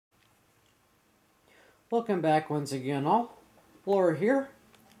Welcome back once again, all. Laura here.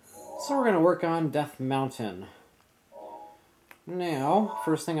 So we're going to work on Death Mountain. Now,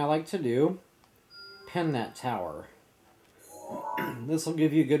 first thing I like to do, pin that tower. This will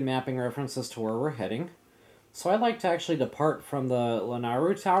give you good mapping references to where we're heading. So I'd like to actually depart from the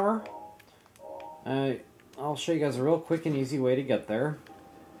Lanayru Tower. I'll show you guys a real quick and easy way to get there.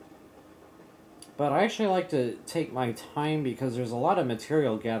 But I actually like to take my time because there's a lot of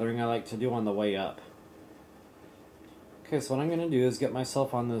material gathering I like to do on the way up. Okay, so what I'm going to do is get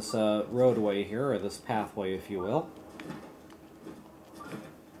myself on this roadway here, or this pathway, if you will.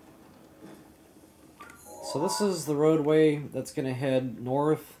 So this is the roadway that's going to head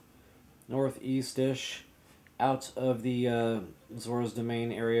northeast-ish, out of the Zora's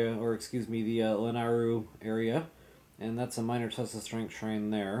Domain area, or excuse me, the Lanayru area. And that's a minor test of strength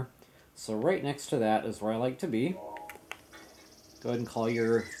shrine there. So right next to that is where I like to be. Go ahead and call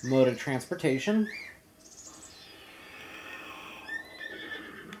your mode of transportation.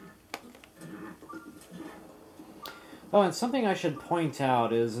 Oh, and something I should point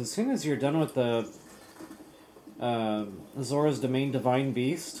out is, as soon as you're done with the Zora's Domain Divine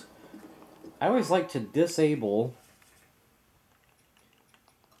Beast, I always like to disable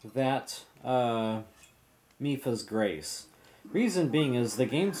that Mipha's Grace. Reason being is the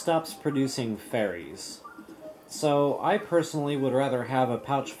game stops producing fairies. So I personally would rather have a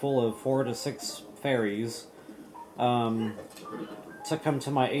pouch full of 4 to 6 fairies to come to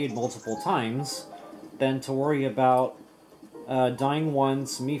my aid multiple times than to worry about dying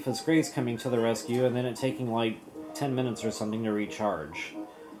once, Mipha's Grace coming to the rescue, and then it taking like 10 minutes or something to recharge.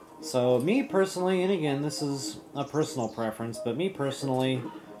 So me personally, and again, this is a personal preference, but me personally,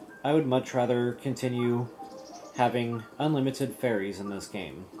 I would much rather continue having unlimited fairies in this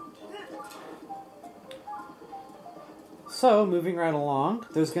game. So, moving right along,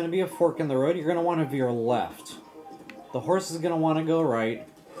 there's going to be a fork in the road. You're going to want to veer left. The horse is going to want to go right.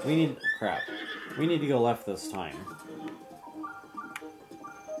 We need to go left this time.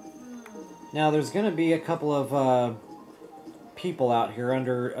 Now, there's going to be a couple of people out here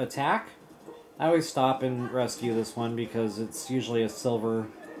under attack. I always stop and rescue this one because it's usually a silver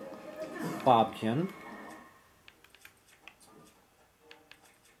bobkin.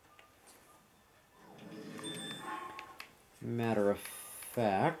 Matter of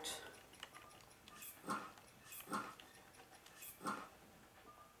fact,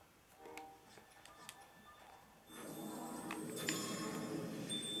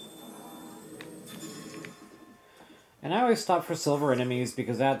 and I always stop for silver enemies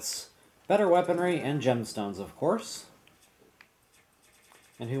because that's better weaponry and gemstones, of course.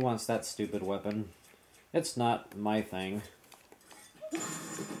 And who wants that stupid weapon? It's not my thing.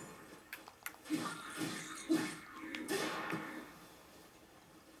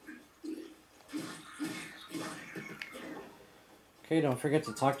 Okay, don't forget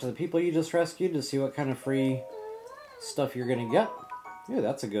to talk to the people you just rescued to see what kind of free stuff you're going to get. Ooh,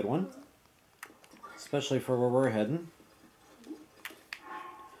 that's a good one. Especially for where we're heading.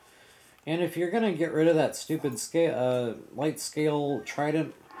 And if you're going to get rid of that stupid light scale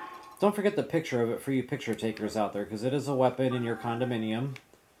trident, don't forget the picture of it for you picture takers out there, because it is a weapon in your condominium.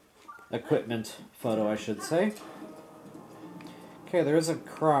 Equipment photo, I should say. Okay, there is a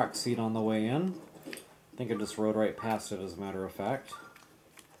Korok seat on the way in. I think I just rode right past it, as a matter of fact.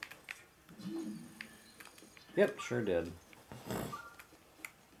 Yep, sure did.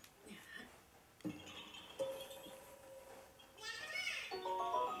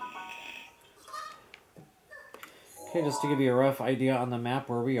 Okay, just to give you a rough idea on the map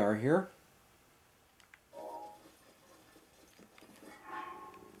where we are here.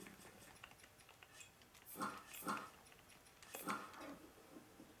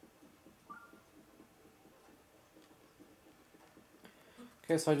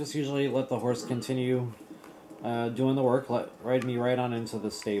 Okay, so I just usually let the horse continue doing the work, ride me right on into the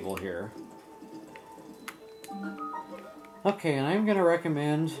stable here. Okay, and I'm going to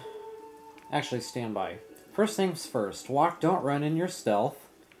recommend... Actually, stand by. First things first, walk, don't run in your stealth.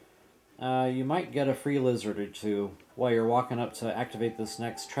 You might get a free lizard or two while you're walking up to activate this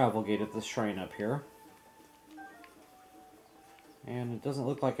next travel gate at this shrine up here. And it doesn't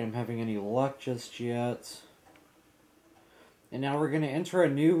look like I'm having any luck just yet. And now we're going to enter a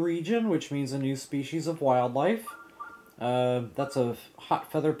new region, which means a new species of wildlife. That's a hot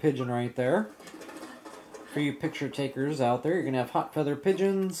feather pigeon right there. For you picture takers out there, you're going to have hot feather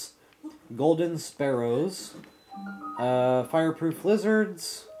pigeons, golden sparrows, fireproof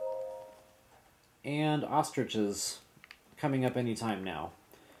lizards, and ostriches coming up anytime now.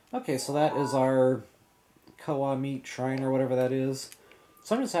 Okay, so that is our Mo'a Keet Shrine, or whatever that is.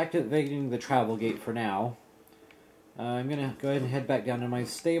 So I'm just activating the travel gate for now. I'm going to go ahead and head back down to my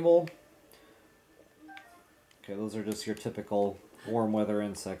stable. Okay, those are just your typical warm weather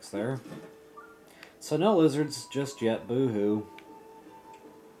insects there. So no lizards just yet, boo-hoo.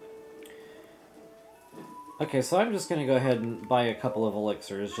 Okay, so I'm just going to go ahead and buy a couple of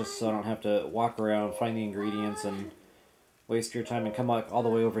elixirs just so I don't have to walk around, find the ingredients, and waste your time and come all the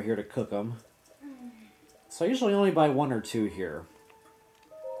way over here to cook them. So I usually only buy 1 or 2 here.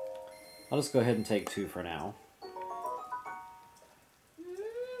 I'll just go ahead and take 2 for now.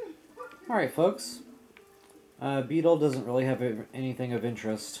 Alright, folks. Beetle doesn't really have anything of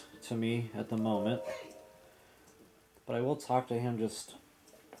interest to me at the moment. But I will talk to him just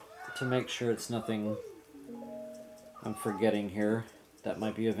to make sure it's nothing I'm forgetting here that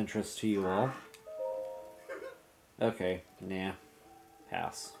might be of interest to you all. Okay, nah.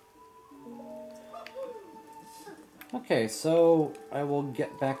 Pass. Okay, so I will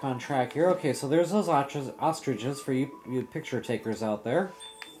get back on track here. Okay, so there's those ostriches for you picture takers out there.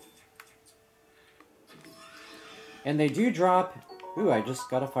 And they do drop... Ooh, I just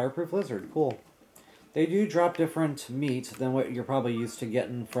got a Fireproof Lizard. Cool. They do drop different meat than what you're probably used to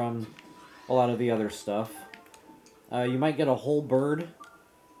getting from a lot of the other stuff. You might get a whole bird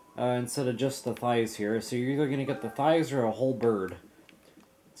instead of just the thighs here. So you're either going to get the thighs or a whole bird.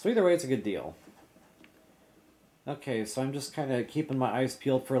 So either way, it's a good deal. Okay, so I'm just kind of keeping my eyes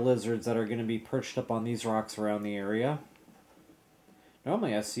peeled for lizards that are going to be perched up on these rocks around the area.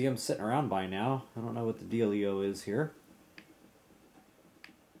 Normally I see them sitting around by now. I don't know what the dealio is here.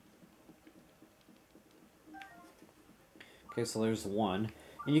 Okay, so there's one.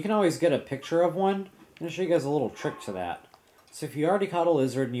 And you can always get a picture of one. I'm going to show you guys a little trick to that. So if you already caught a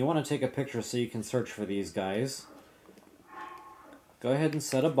lizard and you want to take a picture so you can search for these guys, go ahead and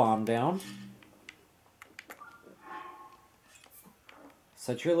set a bomb down.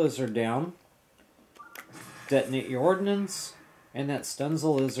 Set your lizard down. Detonate your ordnance. And that stuns the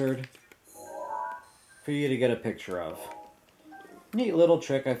lizard for you to get a picture of. Neat little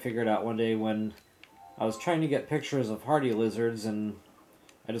trick I figured out one day when I was trying to get pictures of hardy lizards and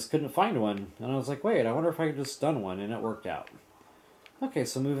I just couldn't find one. And I was like, wait, I wonder if I could just stun one, and it worked out. Okay,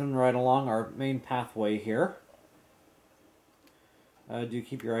 so moving right along our main pathway here. Do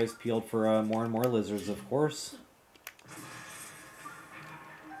keep your eyes peeled for more and more lizards, of course.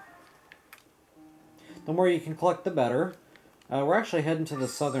 The more you can collect, the better. We're actually heading to the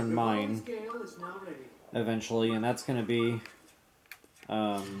southern mine eventually, and that's going to be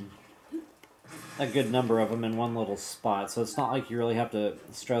a good number of them in one little spot. So it's not like you really have to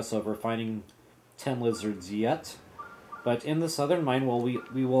stress over finding 10 lizards yet. But in the southern mine,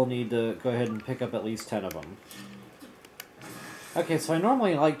 we will need to go ahead and pick up at least 10 of them. Okay, so I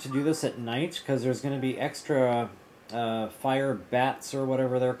normally like to do this at night because there's going to be extra fire bats or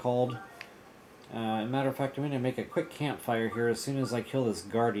whatever they're called. As a matter of fact, I'm going to make a quick campfire here as soon as I kill this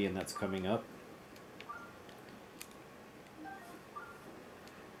guardian that's coming up.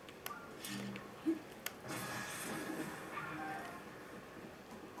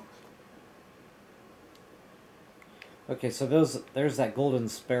 Okay, so there's that golden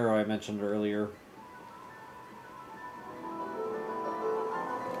sparrow I mentioned earlier.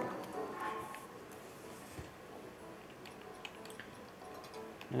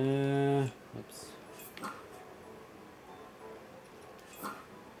 Oops.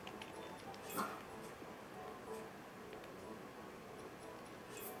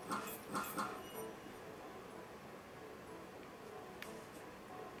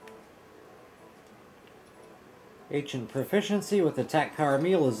 Ancient proficiency with attack power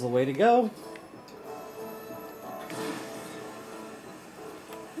meal is the way to go.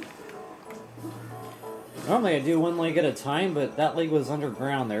 Normally I do 1 leg at a time, but that leg was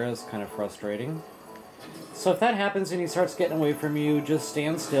underground there. That's kind of frustrating. So if that happens and he starts getting away from you, just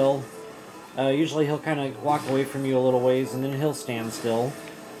stand still. Usually he'll kind of walk away from you a little ways and then he'll stand still.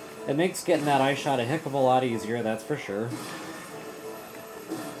 It makes getting that eye shot a heck of a lot easier, that's for sure.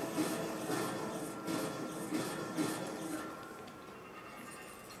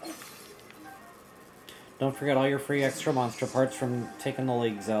 Don't forget all your free extra monster parts from taking the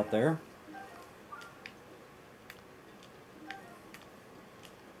legs out there.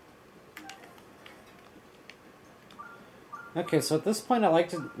 Okay, so at this point I like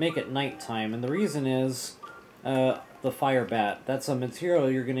to make it nighttime, and the reason is the fire bat. That's a material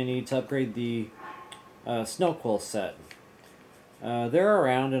you're going to need to upgrade the snow quill set. They're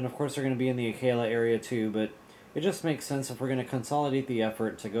around, and of course they're going to be in the Akela area too, but it just makes sense if we're going to consolidate the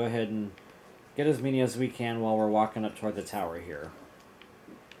effort to go ahead and get as many as we can while we're walking up toward the tower here.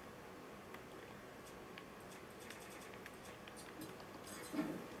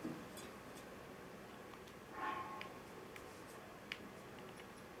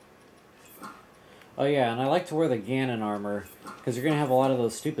 Oh yeah, and I like to wear the Ganon armor, because you're going to have a lot of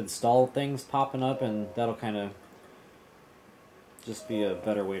those stupid stall things popping up, and that'll kind of just be a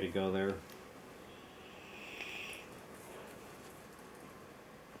better way to go there.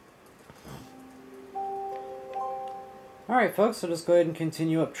 Alright folks, so just go ahead and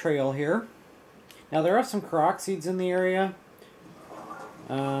continue up trail here. Now there are some Korok seeds in the area.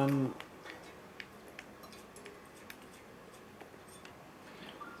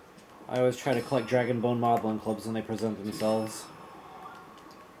 I always try to collect Dragon Bone Moblin clubs when they present themselves.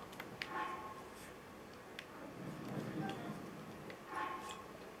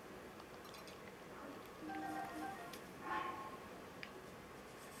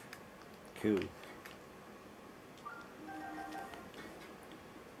 Cool.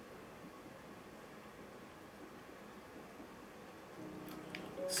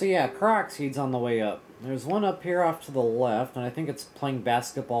 So yeah, Korok seeds on the way up. There's one up here off to the left, and I think it's playing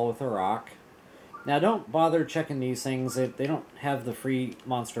basketball with a rock. Now don't bother checking these things, they don't have the free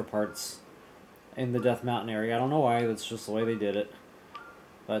monster parts in the Death Mountain area. I don't know why, that's just the way they did it.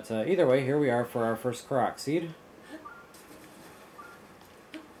 But either way, here we are for our first Korok seed.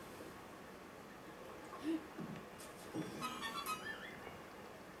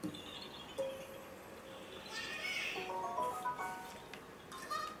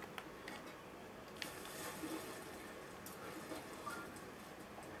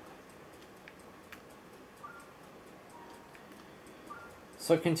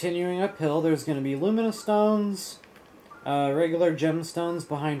 So continuing uphill, there's going to be luminous stones, regular gemstones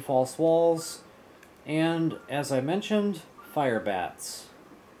behind false walls, and, as I mentioned, fire bats.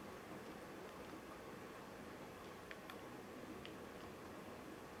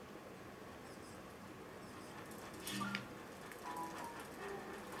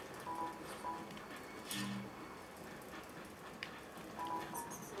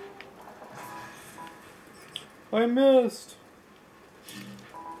 I missed!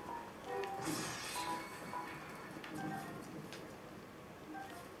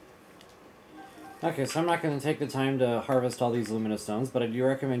 Okay, so I'm not going to take the time to harvest all these luminous stones, but I do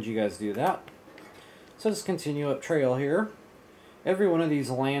recommend you guys do that. So just continue up trail here. Every one of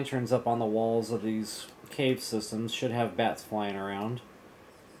these lanterns up on the walls of these cave systems should have bats flying around.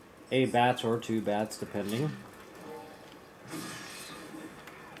 A bat or two bats, depending.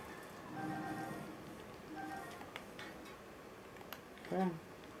 Okay.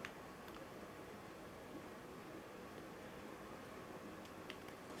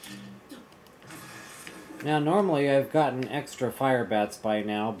 Now, normally I've gotten extra fire bats by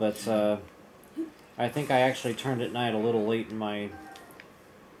now, but I think I actually turned at night a little late in my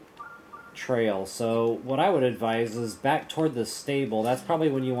trail. So what I would advise is back toward the stable. That's probably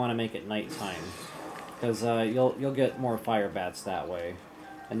when you want to make it nighttime, because you'll get more fire bats that way.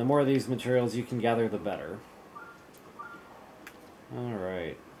 And the more of these materials you can gather, the better. All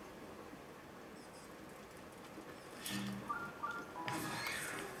right.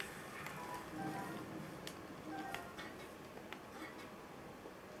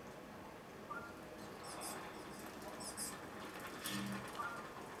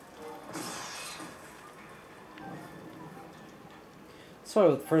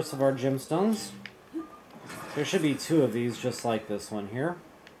 So, first of our gemstones, there should be two of these just like this one here.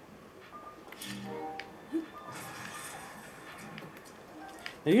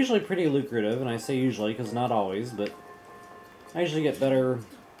 They're usually pretty lucrative, and I say usually because not always, but I usually get better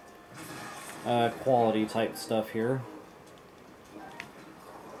quality type stuff here.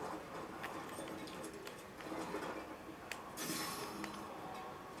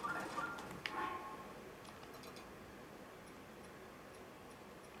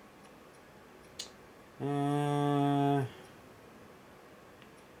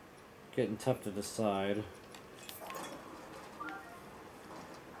 Getting tough to decide.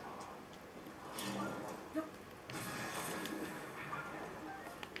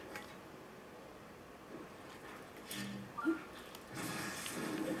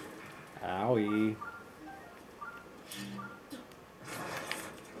 Owie.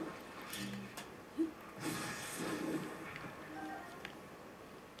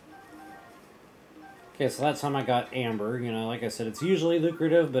 Okay, so that time I got amber. You know, like I said, it's usually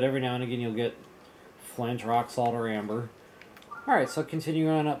lucrative, but every now and again you'll get flint, rock salt, or amber. Alright, so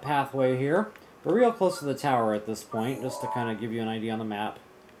continuing on up pathway here. We're real close to the tower at this point, just to kind of give you an idea on the map.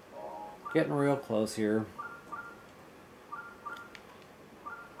 Getting real close here.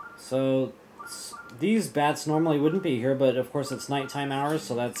 So, these bats normally wouldn't be here, but of course it's nighttime hours,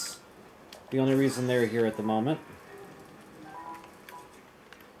 so that's the only reason they're here at the moment.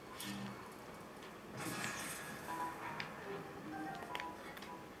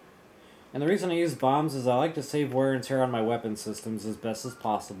 And the reason I use bombs is I like to save wear and tear on my weapon systems as best as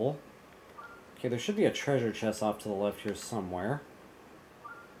possible. Okay, there should be a treasure chest off to the left here somewhere.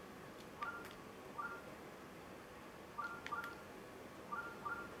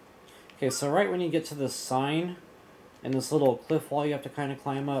 Okay, so right when you get to this sign and this little cliff wall you have to kind of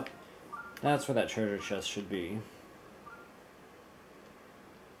climb up, that's where that treasure chest should be.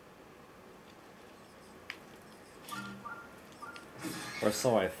 Or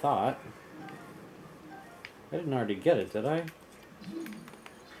so I thought. I didn't already get it, did I?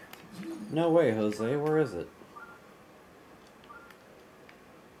 No way, Jose. Where is it?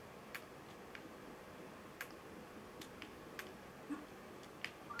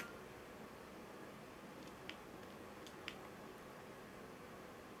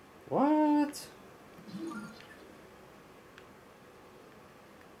 What?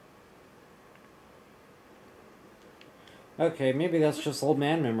 Okay, maybe that's just old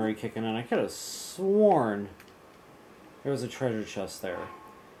man memory kicking in. I could have sworn there was a treasure chest there.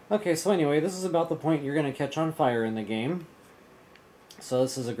 Okay, so anyway, this is about the point you're going to catch on fire in the game. So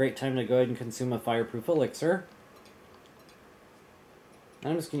this is a great time to go ahead and consume a Fireproof Elixir.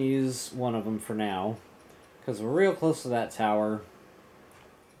 I'm just going to use one of them for now, because we're real close to that tower.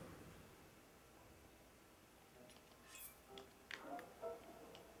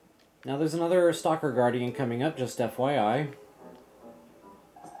 Now there's another Stalker Guardian coming up, just FYI.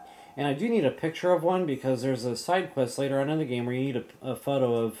 And I do need a picture of one because there's a side quest later on in the game where you need a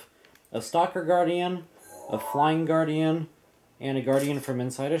photo of a Stalker Guardian, a Flying Guardian, and a Guardian from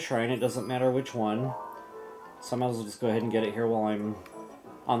inside a shrine. It doesn't matter which one. So I might as well just go ahead and get it here while I'm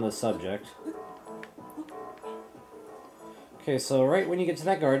on the subject. Okay, so right when you get to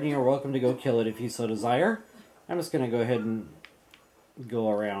that Guardian, you're welcome to go kill it if you so desire. I'm just going to go ahead and go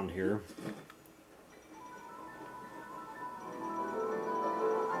around here.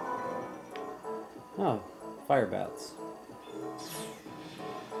 Oh, fire bats.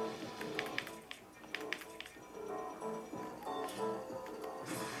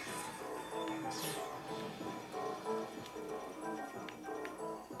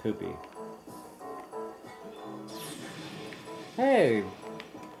 Poopy. Hey!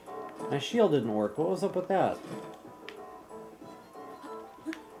 My shield didn't work. What was up with that?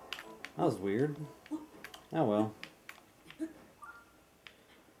 That was weird. Oh well.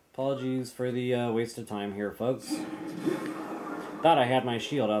 Apologies for the waste of time here, folks. Thought I had my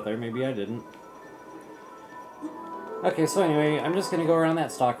shield out there. Maybe I didn't. Okay, so anyway, I'm just going to go around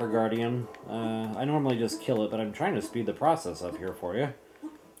that Stalker Guardian. I normally just kill it, but I'm trying to speed the process up here for you.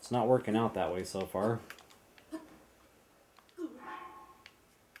 It's not working out that way so far.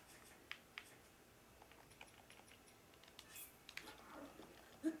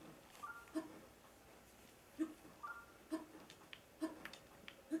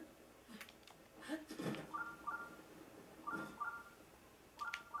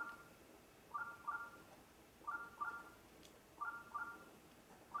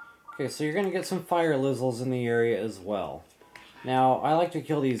 Okay, so you're going to get some fire lizards in the area as well. Now, I like to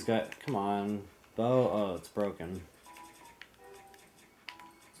kill these guys. Come on, bow. Oh, it's broken.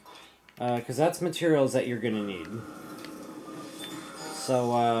 Because that's materials that you're going to need.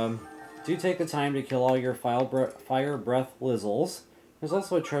 So, do take the time to kill all your fire breath lizards. There's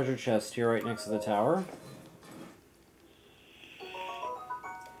also a treasure chest here right next to the tower.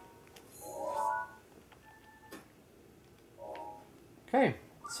 Okay,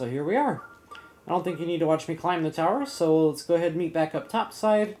 so here we are. I don't think you need to watch me climb the tower, so let's go ahead and meet back up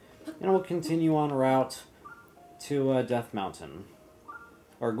topside, and we'll continue on route to Death Mountain.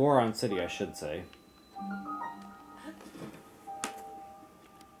 Or Goron City, I should say.